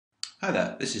Hi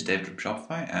there, this is David from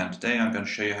Shopify, and today I'm going to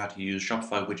show you how to use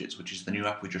Shopify Widgets, which is the new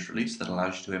app we just released that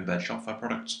allows you to embed Shopify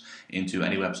products into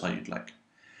any website you'd like.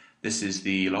 This is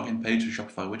the login page for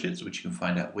Shopify Widgets, which you can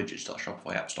find at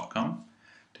widgets.shopifyapps.com.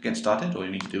 To get started, all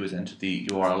you need to do is enter the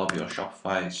URL of your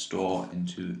Shopify store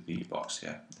into the box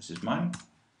here. This is mine.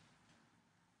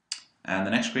 And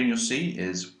the next screen you'll see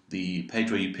is the page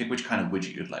where you pick which kind of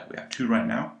widget you'd like. We have two right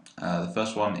now. The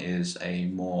first one is a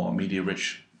more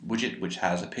media-rich widget, which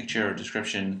has a picture, a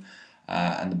description,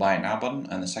 and the Buy It Now button.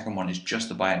 And the second one is just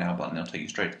the Buy It Now button. It'll take you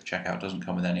straight to the checkout. It doesn't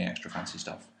come with any extra fancy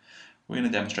stuff. We're going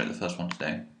to demonstrate the first one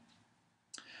today.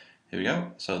 Here we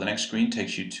go. So the next screen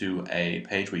takes you to a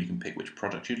page where you can pick which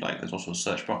product you'd like. There's also a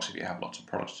search box if you have lots of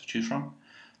products to choose from.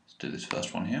 Let's do this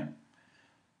first one here.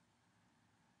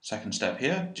 Second step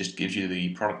here just gives you the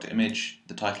product image,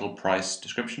 the title, price,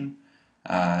 description,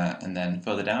 and then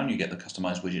further down you get the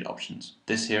customized widget options.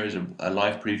 This here is a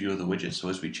live preview of the widget, so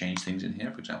as we change things in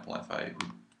here, for example, if I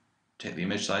take the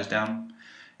image size down,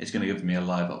 it's going to give me a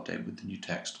live update with the new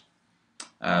text.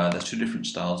 There's two different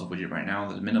styles of widget right now.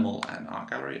 There's minimal and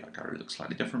art gallery. Art gallery looks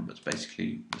slightly different, but it's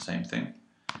basically the same thing.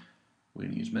 We're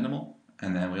going to use minimal,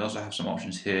 and then we also have some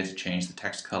options here to change the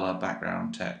text color,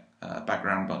 background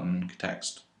button,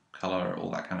 text, color, all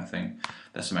that kind of thing.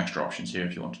 There's some extra options here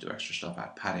if you want to do extra stuff,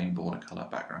 add padding, border color,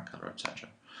 background color, etc.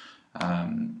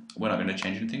 We're not going to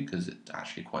change anything because it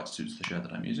actually quite suits the shirt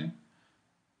that I'm using.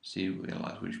 See, we get a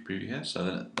live widget preview here.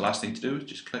 So the last thing to do is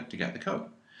just click to get the code.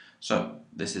 So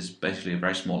this is basically a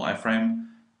very small iframe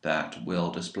that will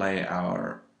display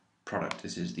our product.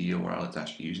 This is the URL it's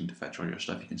actually using to fetch all your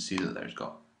stuff. You can see that there's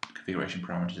got configuration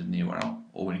parameters in the URL.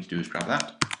 All we need to do is grab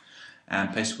that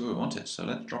and paste where we want it. So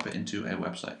let's drop it into a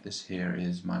website. This here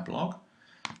is my blog.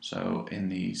 So in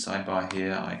the sidebar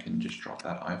here, I can just drop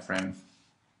that iframe.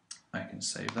 I can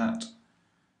save that.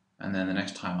 And then the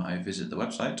next time I visit the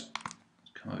website,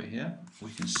 come over here,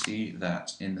 we can see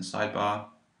that in the sidebar,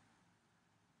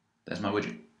 there's my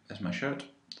widget. There's my shirt.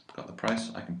 I've got the price.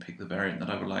 I can pick the variant that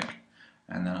I would like,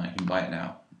 and then I can buy it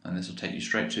now. And this will take you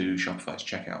straight to Shopify's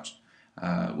checkout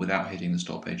without hitting the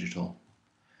store page at all.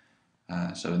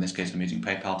 So in this case I'm using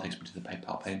PayPal, it takes me to the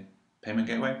PayPal payment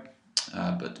gateway,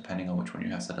 but depending on which one you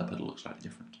have set up it'll look slightly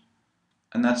different.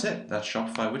 And that's it, that's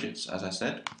Shopify Widgets. As I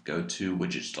said, go to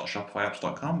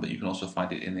widgets.shopifyapps.com, but you can also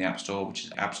find it in the App Store, which is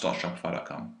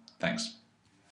apps.shopify.com. Thanks.